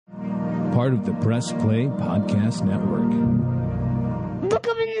part of the Press Play Podcast Network. Look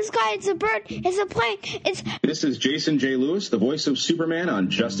up in the sky. It's a bird. It's a plane. This is Jason J. Lewis, the voice of Superman on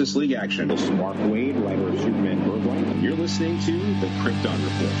Justice League Action. This is Mark Wade, writer of Superman Birthright. You're listening to the Krypton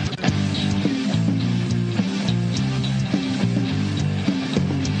Report.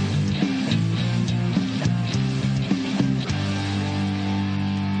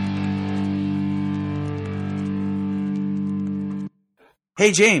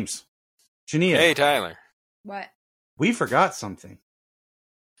 Hey, James. Jania. Hey, Tyler. What? We forgot something.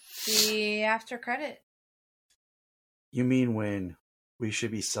 The after credit. You mean when we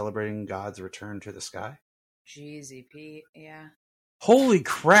should be celebrating God's return to the sky? Jeezy Pete, yeah. Holy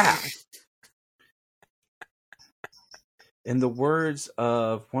crap! In the words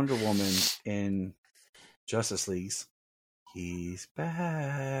of Wonder Woman in Justice League's, he's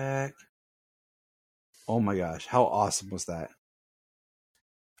back. Oh my gosh, how awesome was that?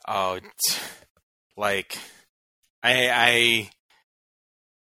 Oh, like, I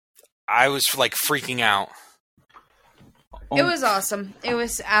was like freaking out. It was awesome. It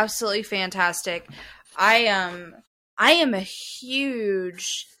was absolutely fantastic. I am a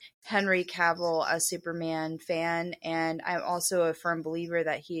huge Henry Cavill as Superman fan, and I'm also a firm believer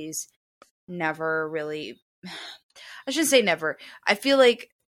that he's never really, I shouldn't say never. I feel like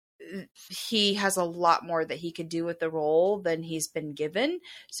he has a lot more that he could do with the role than he's been given.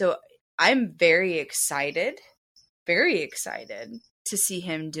 So I'm very excited to see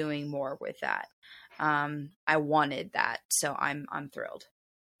him doing more with that. I wanted that, so I'm thrilled.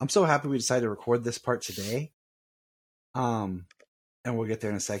 I'm so happy we decided to record this part today. And we'll get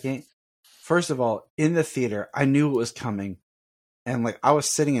there in a second. First of all, in the theater, I knew it was coming. And like I was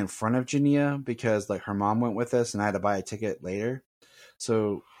sitting in front of Jania because like her mom went with us and I had to buy a ticket later.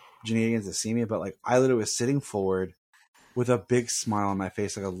 So Jania gets to see me, but like I literally was sitting forward with a big smile on my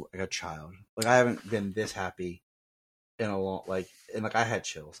face like a child. Like I haven't been this happy in a long I had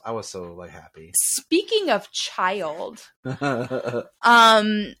chills. I was so like happy. Speaking of child,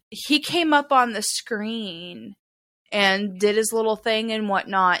 he came up on the screen and did his little thing and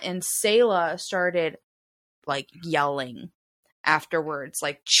whatnot, and Sayla started like yelling afterwards,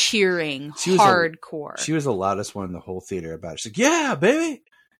 like cheering hardcore. She was the loudest one in the whole theater about it. She's like, "Yeah, baby,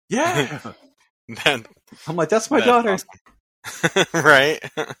 yeah." I'm like, "That's my daughter." Awesome. Right?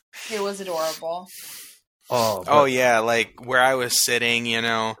 It was adorable. Oh yeah, like where I was sitting, you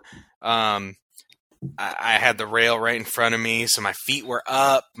know, I had the rail right in front of me, so my feet were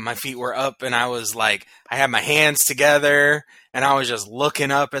up, and I was like, I had my hands together, and I was just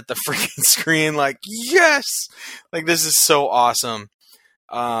looking up at the freaking screen like, yes! Like, this is so awesome.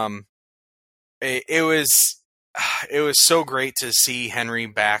 It was so great to see Henry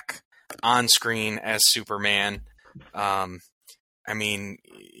back on screen as Superman. I mean,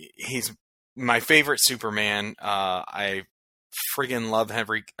 he's my favorite Superman. I friggin' love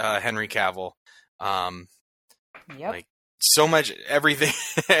Henry Cavill. Like so much,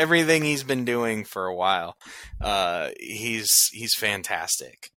 everything he's been doing for a while. He's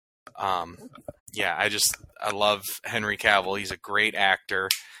fantastic. Yeah, I love Henry Cavill. He's a great actor.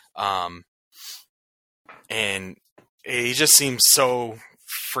 And he just seems so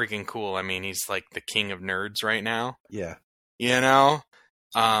freaking cool. I mean, he's like the king of nerds right now. Yeah. You know?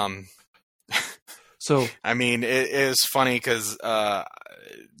 So I mean, it is funny because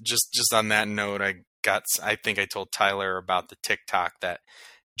just on that note, I think I told Tyler about the TikTok that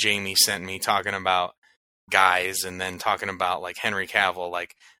Jamie sent me talking about guys, and then talking about like Henry Cavill,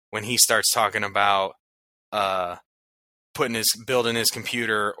 like when he starts talking about building his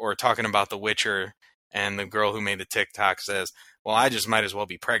computer, or talking about The Witcher, and the girl who made the TikTok says, "Well, I just might as well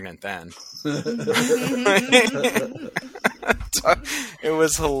be pregnant then." It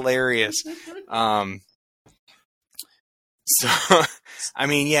was hilarious. So, I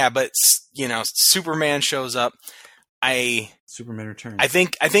mean, yeah, but you know, Superman shows up. Superman returns. I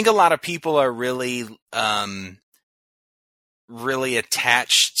think a lot of people are really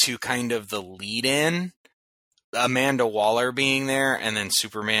attached to kind of the lead-in, Amanda Waller being there, and then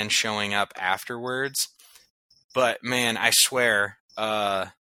Superman showing up afterwards. But man, I swear,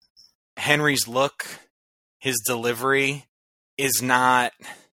 Henry's look, his delivery is not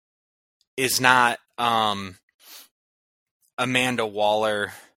Amanda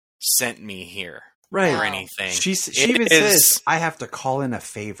Waller sent me here, right, or anything. She even says, "I have to call in a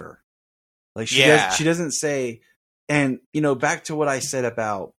favor." Like she doesn't say. And you know, back to what I said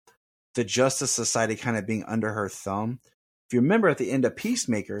about the Justice Society kind of being under her thumb. If you remember, at the end of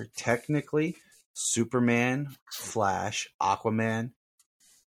Peacemaker, technically Superman, Flash, Aquaman,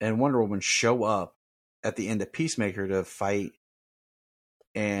 and Wonder Woman show up at the end of Peacemaker to fight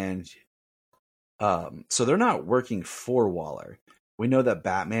and So they're not working for Waller. We know that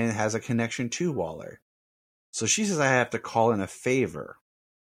Batman has a connection to Waller. So she says, I have to call in a favor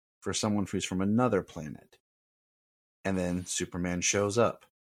for someone who's from another planet. And then Superman shows up.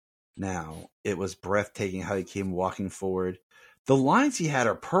 Now, it was breathtaking how he came walking forward. The lines he had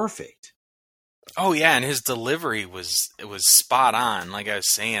are perfect. Oh yeah, and his delivery was spot on. Like I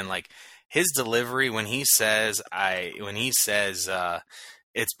was saying, like his delivery when he says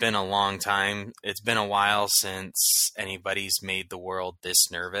it's been a long time, it's been a while since anybody's made the world this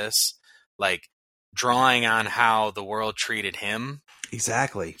nervous. Like drawing on how the world treated him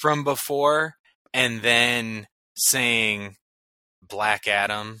exactly from before, and then saying, Black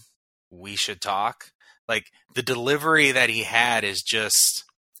Adam, we should talk. Like the delivery that he had is just,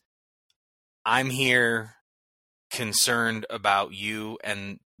 I'm here concerned about you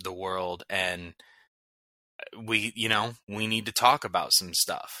and the world, and we need to talk about some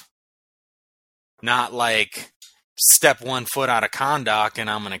stuff. Not like step one foot out of Kahndaq and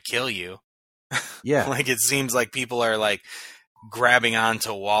I'm going to kill you. Yeah. Like it seems like people are like grabbing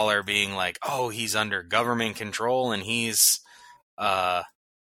onto Waller being like, oh, he's under government control and he's gonna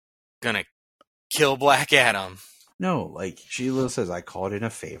kill Black Adam. No, like Sheila says, I called in a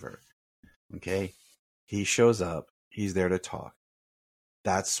favor. Okay? He shows up. He's there to talk.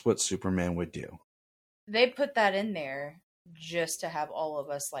 That's what Superman would do. They put that in there just to have all of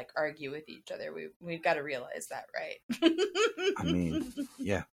us like argue with each other. We've got to realize that, right? I mean,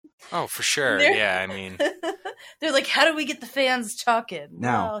 yeah. Oh, for sure. Yeah, I mean, they're like, how do we get the fans talking?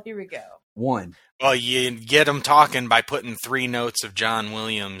 Now, well, here we go. One. Well, you get them talking by putting 3 notes of John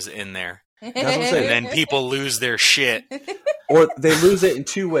Williams in there. That's what I'm saying. And then people lose their shit. Or they lose it in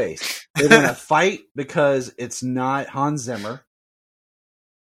 2 ways. They're going to fight because it's not Hans Zimmer,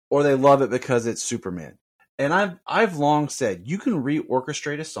 or they love it because it's Superman. And I've long said, you can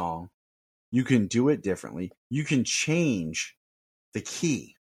reorchestrate a song, you can do it differently, you can change the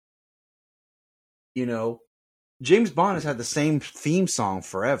key. You know, James Bond has had the same theme song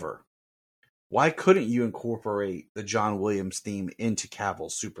forever. Why couldn't you incorporate the John Williams theme into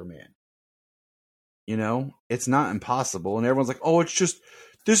Cavil's Superman? You know, it's not impossible. And everyone's like, oh,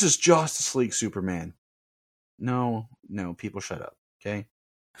 this is Justice League Superman. No, people shut up, okay?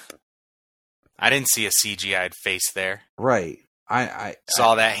 I didn't see a CGI'd face there. Right. I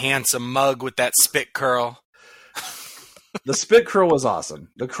saw that handsome mug with that spit curl. The spit curl was awesome.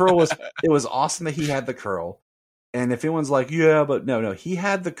 It was awesome that he had the curl. And if anyone's like, yeah, but no, he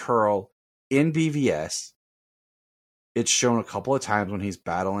had the curl in BVS. It's shown a couple of times when he's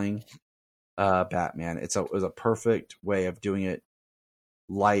battling Batman. It was a perfect way of doing it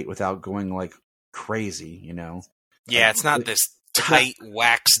light without going like crazy, you know? Yeah, it's not this tight,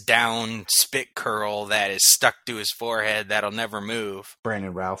 waxed down spit curl that is stuck to his forehead that'll never move.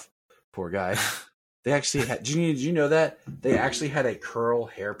 Brandon Routh, poor guy. They actually had. Did you know that they actually had a curl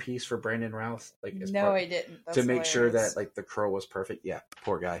hairpiece for Brandon Routh? Like, no, I didn't. That's to make sure that like the curl was perfect. Yeah,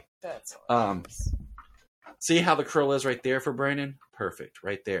 poor guy. That's see how the curl is right there for Brandon? Perfect,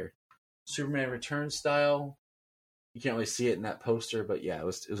 right there. Superman Returns style. You can't really see it in that poster, but yeah, it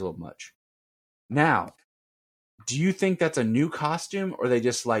was a little much. Now, do you think that's a new costume, or they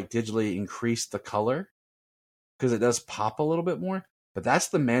just like digitally increased the color? Because it does pop a little bit more. But that's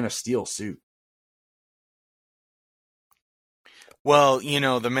the Man of Steel suit. Well, you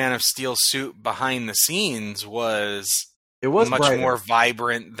know, the Man of Steel suit behind the scenes was much brighter. More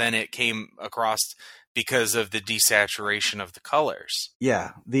vibrant than it came across because of the desaturation of the colors.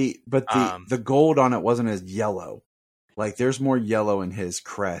 Yeah, the gold on it wasn't as yellow. Like there's more yellow in his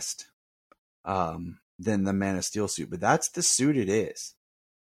crest than the Man of Steel suit, but that's the suit it is.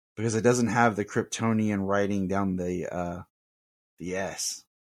 Because it doesn't have the Kryptonian writing down the S.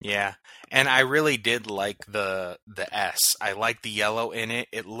 Yeah, and I really did like the S. I like the yellow in it.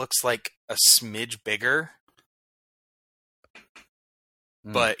 It looks like a smidge bigger.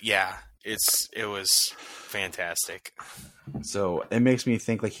 But yeah, it was fantastic. So it makes me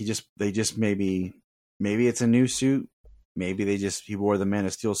think like they just maybe it's a new suit. Maybe he wore the Man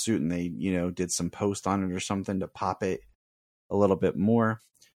of Steel suit and they, you know, did some post on it or something to pop it a little bit more.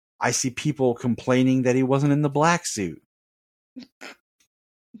 I see people complaining that he wasn't in the black suit.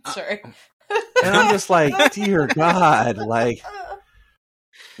 Sorry. And I'm just like, dear God, like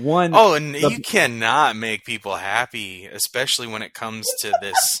one. Oh, and you cannot make people happy, especially when it comes to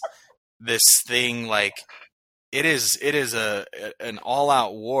this thing. Like it is an all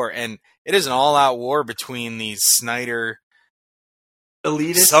out war, and it is an all out war between these Snyder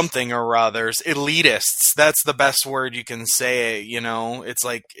elitists, something or others, elitists. That's the best word you can say. You know, it's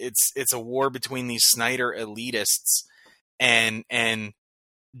like it's a war between these Snyder elitists and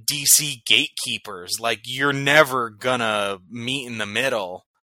DC gatekeepers. Like, you're never gonna meet in the middle.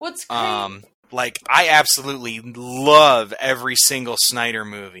 What's great? Like, I absolutely love every single Snyder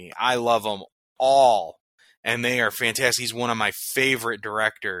movie. I love them all, and they are fantastic. He's one of my favorite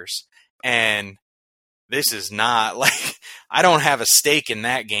directors, and this is not, like, I don't have a stake in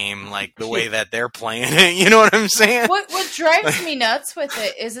that game, like, the way that they're playing it. You know what I'm saying? What drives me nuts with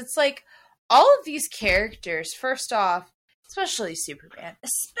it is it's like, all of these characters, first off, especially Superman,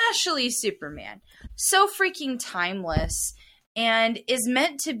 so freaking timeless, and is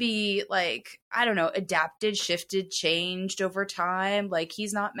meant to be, like, I don't know, adapted, shifted, changed over time. Like,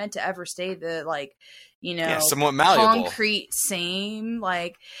 he's not meant to ever stay the, like, you know, somewhat malleable, concrete same.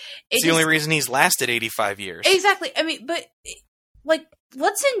 Like, it's the only reason he's lasted 85 years. Exactly. I mean, but, like,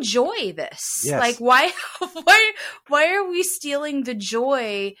 let's enjoy this. Yes. Like, why are we stealing the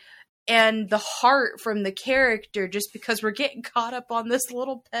joy and the heart from the character just because we're getting caught up on this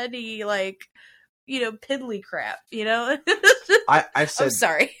little petty, like, you know, piddly crap, you know? I said, I'm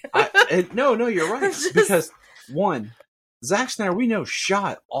sorry. No, you're right. Because, one, Zack Snyder, we know,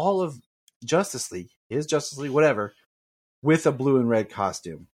 shot all of Justice League, his Justice League, whatever, with a blue and red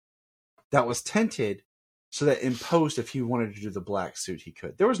costume that was tinted so that in post, if he wanted to do the black suit, he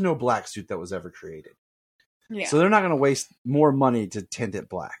could. There was no black suit that was ever created. Yeah. So they're not going to waste more money to tint it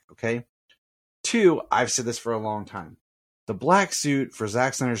black, okay? 2, I've said this for a long time. The black suit for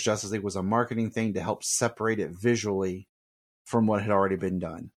Zack Snyder's Justice League was a marketing thing to help separate it visually from what had already been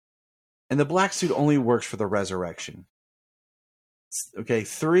done. And the black suit only works for the resurrection. Okay,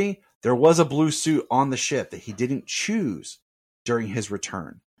 3, there was a blue suit on the ship that he didn't choose during his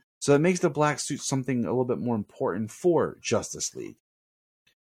return. So it makes the black suit something a little bit more important for Justice League.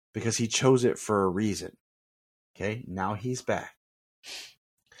 Because he chose it for a reason. Okay, now he's back.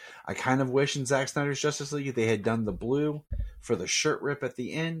 I kind of wish in Zack Snyder's Justice League they had done the blue for the shirt rip at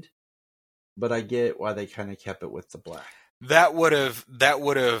the end, but I get why they kind of kept it with the black. That would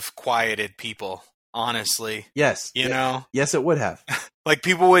have quieted people, honestly. Yes, you know. Yes, it would have. Like,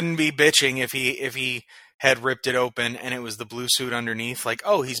 people wouldn't be bitching if he had ripped it open and it was the blue suit underneath. Like,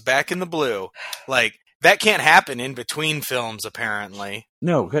 oh, he's back in the blue. Like, that can't happen in between films, apparently.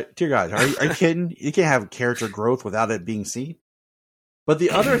 No, dear God, are you kidding? You can't have character growth without it being seen. But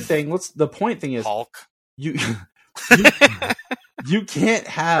the other thing, the point thing is, Hulk. You can't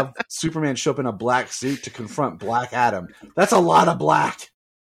have Superman show up in a black suit to confront Black Adam. That's a lot of black.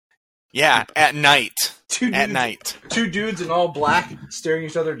 Yeah, at night. Two dudes in all black staring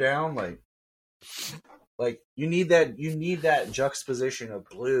each other down, like you need that juxtaposition of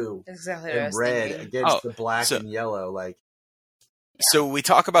blue and red against the black and yellow. Like, so we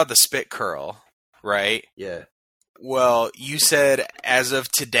talk about the spit curl, right? Yeah. Well, you said as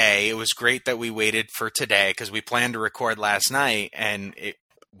of today, it was great that we waited for today because we planned to record last night, and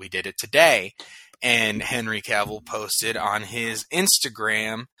we did it today. And Henry Cavill posted on his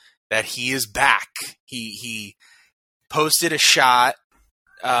Instagram that he is back. He posted a shot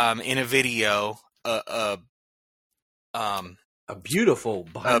in a video, a beautiful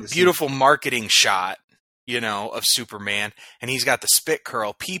marketing shot, you know, of Superman, and he's got the spit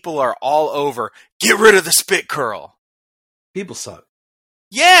curl. People are all over, get rid of the spit curl. People suck.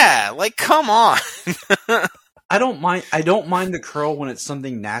 Yeah, like, come on. I don't mind the curl when it's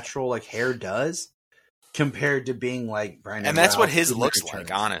something natural like hair does, compared to being like Brandon. And that's Routh, what his looks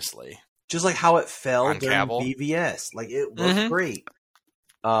like, honestly. Just like how it fell on during Cavil. BVS. Like, it looked great.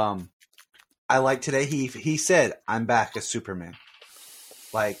 I like today he said, I'm back as Superman.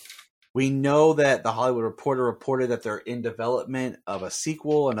 Like, we know that the Hollywood Reporter reported that they're in development of a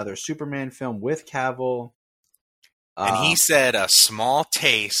sequel, another Superman film with Cavil. And he said a small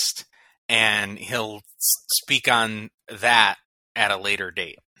taste, and he'll speak on that at a later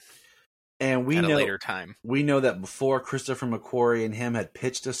date. And a later time. We know that before Christopher McQuarrie and him had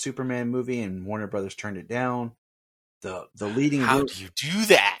pitched a Superman movie and Warner Brothers turned it down. The leading How do you do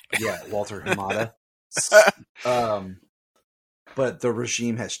that? Yeah, Walter Hamada. But the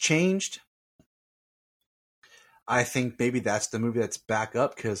regime has changed. I think maybe that's the movie that's back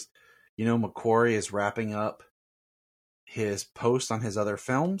up because, you know, McQuarrie is wrapping up his post on his other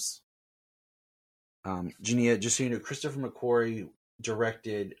films. Jania, just so you know, Christopher McQuarrie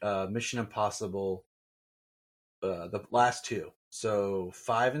directed Mission Impossible, the last 2. So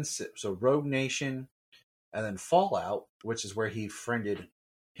 5 and 6. So Rogue Nation, and then Fallout, which is where he friended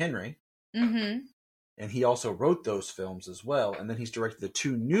Henry. Mm-hmm. And he also wrote those films as well. And then he's directed the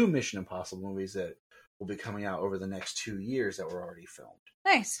 2 new Mission Impossible movies that will be coming out over the next 2 years that were already filmed.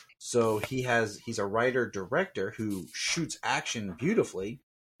 Nice. So he's a writer-director who shoots action beautifully,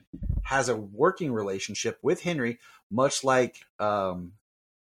 has a working relationship with Henry, much like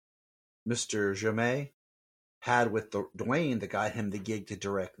Mr. Jamais had with Dwayne that got him the gig to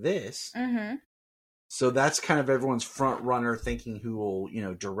direct this. Mm-hmm. So that's kind of everyone's front runner thinking who will,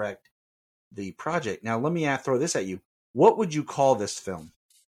 direct the project. Now, let me throw this at you. What would you call this film?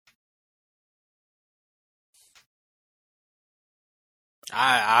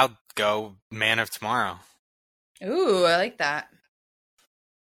 I'll go Man of Tomorrow. Ooh, I like that.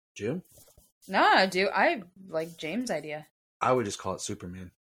 Jim? No, I do. I like James' idea. I would just call it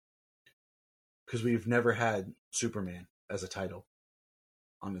Superman. Because we've never had Superman as a title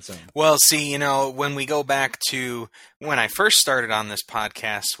on its own. Well, see, when we go back to when I first started on this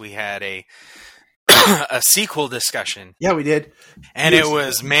podcast, we had a sequel discussion. Yeah, we did. And it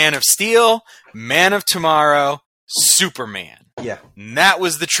was Man of Steel, Man of Tomorrow, Superman. Yeah. And that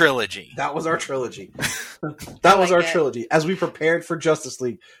was the trilogy. That was our trilogy. That was our trilogy as we prepared for Justice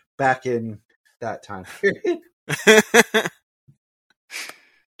League back in that time period.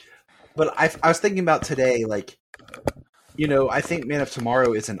 But I was thinking about today, like, I think Man of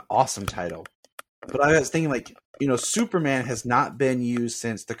Tomorrow is an awesome title. But I was thinking, like, Superman has not been used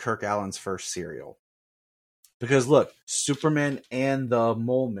since the Kirk Allen's first serial. Because, look, Superman and the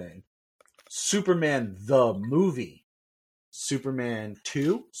Mole Men, Superman the movie, Superman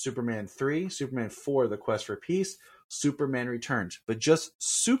 2, Superman 3, Superman 4, The Quest for Peace, Superman Returns. But just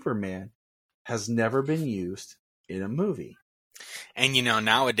Superman has never been used in a movie. And,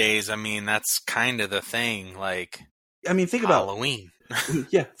 nowadays, that's kind of the thing, like, think Halloween.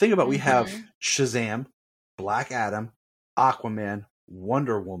 Yeah, think about we have Shazam, Black Adam, Aquaman,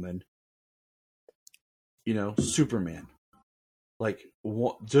 Wonder Woman, Superman. Like,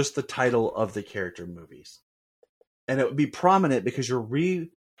 just the title of the character movies. And it would be prominent because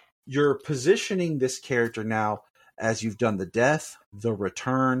you're positioning this character now as you've done the death, the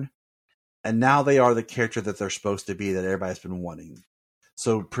return, and now they are the character that they're supposed to be that everybody's been wanting.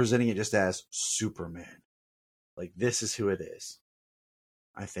 So presenting it just as Superman. Like, this is who it is.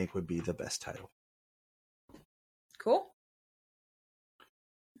 I think would be the best title. Cool.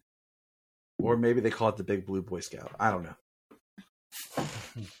 Or maybe they call it the Big Blue Boy Scout. I don't know.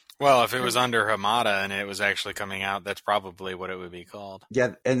 Well, if it was under Hamada and it was actually coming out, that's probably what it would be called.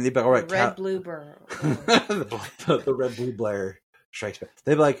 Yeah, and they'd be all right. Red Blue Bird. the Red Blue Blair strikes back.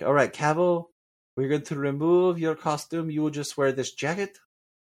 They'd be like, all right, Cavil, we're going to remove your costume. You will just wear this jacket,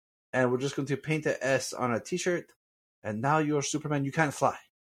 and we're just going to paint an S on a t-shirt. And now you're Superman. You can't fly.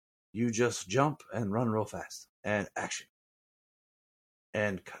 You just jump and run real fast. And action.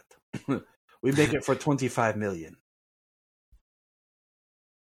 And cut. We make it for $25 million.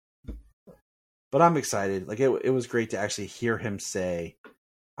 But I'm excited. Like, it was great to actually hear him say,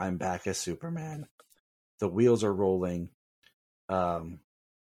 I'm back as Superman. The wheels are rolling.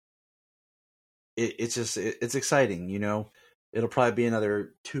 It's exciting, It'll probably be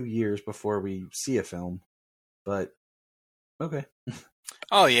another 2 years before we see a film. But, okay.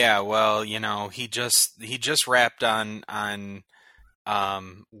 Oh, yeah. Well, he just wrapped on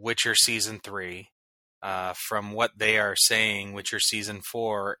Witcher Season 3. From what they are saying, Witcher Season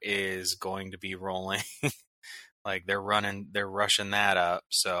 4 is going to be rolling. Like, they're rushing that up,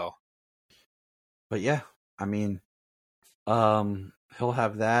 so. But yeah, he'll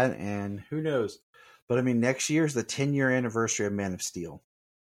have that, and who knows. But next year is the 10-year anniversary of Man of Steel.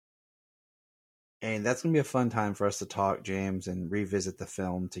 And that's going to be a fun time for us to talk, James, and revisit the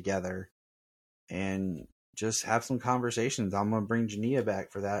film together. And just have some conversations. I'm going to bring Jania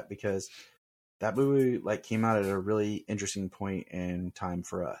back for that because that movie came out at a really interesting point in time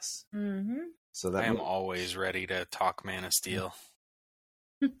for us. Mm-hmm. So that I am always ready to talk Man of Steel.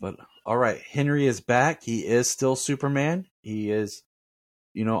 But all right, Henry is back. He is still Superman. He is,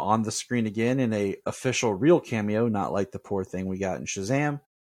 on the screen again in a official real cameo, not like the poor thing we got in Shazam.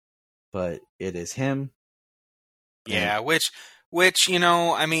 But it is him. Yeah, which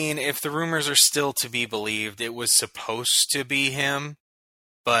if the rumors are still to be believed, it was supposed to be him.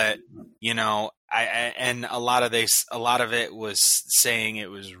 But and a lot of it was saying it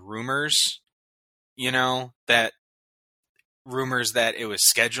was rumors. That it was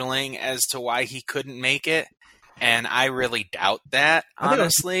scheduling as to why he couldn't make it, and I really doubt that.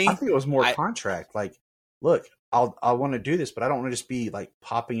 Honestly, I think it was more contract. Like, look, I want to do this, but I don't want to just be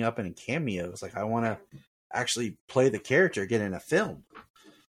popping up in cameos. Like, I want to actually play the character, get in a film.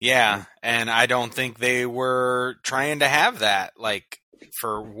 Yeah, and I don't think they were trying to have that. Like,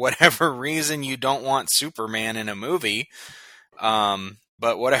 for whatever reason, you don't want Superman in a movie.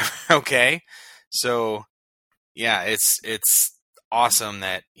 But whatever. Okay. So, yeah, it's awesome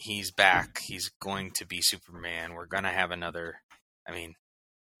that he's back. He's going to be Superman. We're going to have another.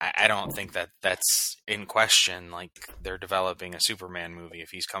 I don't think that that's in question. Like, they're developing a Superman movie if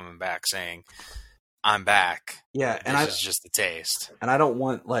he's coming back saying, I'm back. Yeah, and this is just a taste. And I don't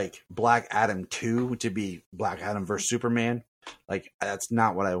want, like, Black Adam 2 to be Black Adam versus Superman. Like, that's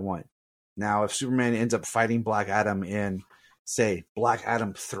not what I want. Now, if Superman ends up fighting Black Adam in, say, Black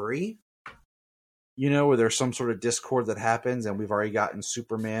Adam 3, you know, where there's some sort of discord that happens and we've already gotten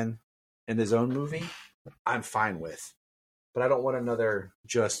Superman in his own movie, I'm fine with. But I don't want another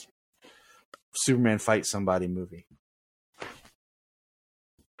just Superman fight somebody movie.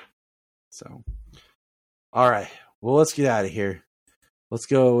 So, all right. Well, let's get out of here. Let's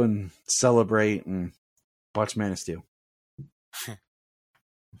go and celebrate and watch Man of Steel.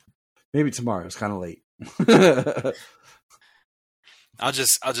 Maybe tomorrow. It's kind of late. I'll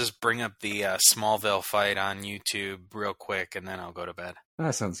just bring up the Smallville fight on YouTube real quick, and then I'll go to bed.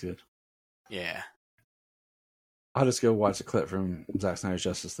 That sounds good. Yeah. I'll just go watch a clip from Zack Snyder's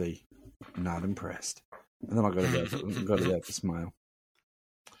Justice League. Not impressed. And then I'll go to bed. Go to bed to smile.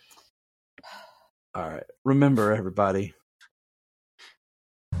 All right. Remember, everybody.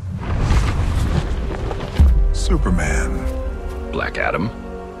 Superman. Black Adam.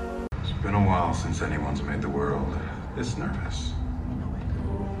 It's been a while since anyone's made the world this nervous.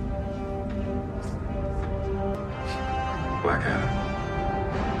 Black Adam.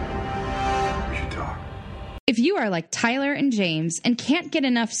 We should talk. If you are like Tyler and James and can't get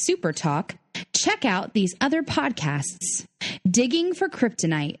enough super talk, check out these other podcasts. Digging for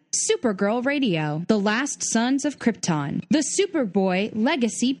Kryptonite, Supergirl Radio, The Last Sons of Krypton, The Superboy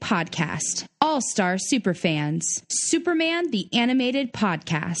Legacy Podcast, All-Star Superfans, Superman the Animated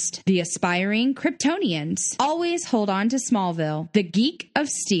Podcast, The Aspiring Kryptonians, Always Hold On to Smallville, The Geek of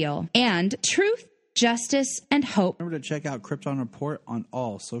Steel, and Truth, Justice, and Hope. Remember to check out Krypton Report on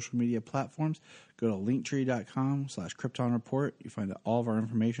all social media platforms. Go to linktree.com/Krypton Report. You find all of our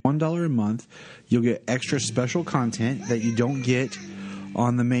information. $1 a month. You'll get extra special content that you don't get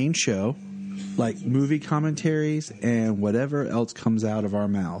on the main show, like movie commentaries and whatever else comes out of our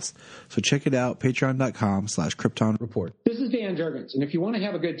mouths. So check it out, patreon.com/Krypton Report. This is Dan Jurgens, and if you want to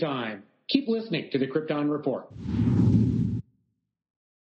have a good time, keep listening to the Krypton Report.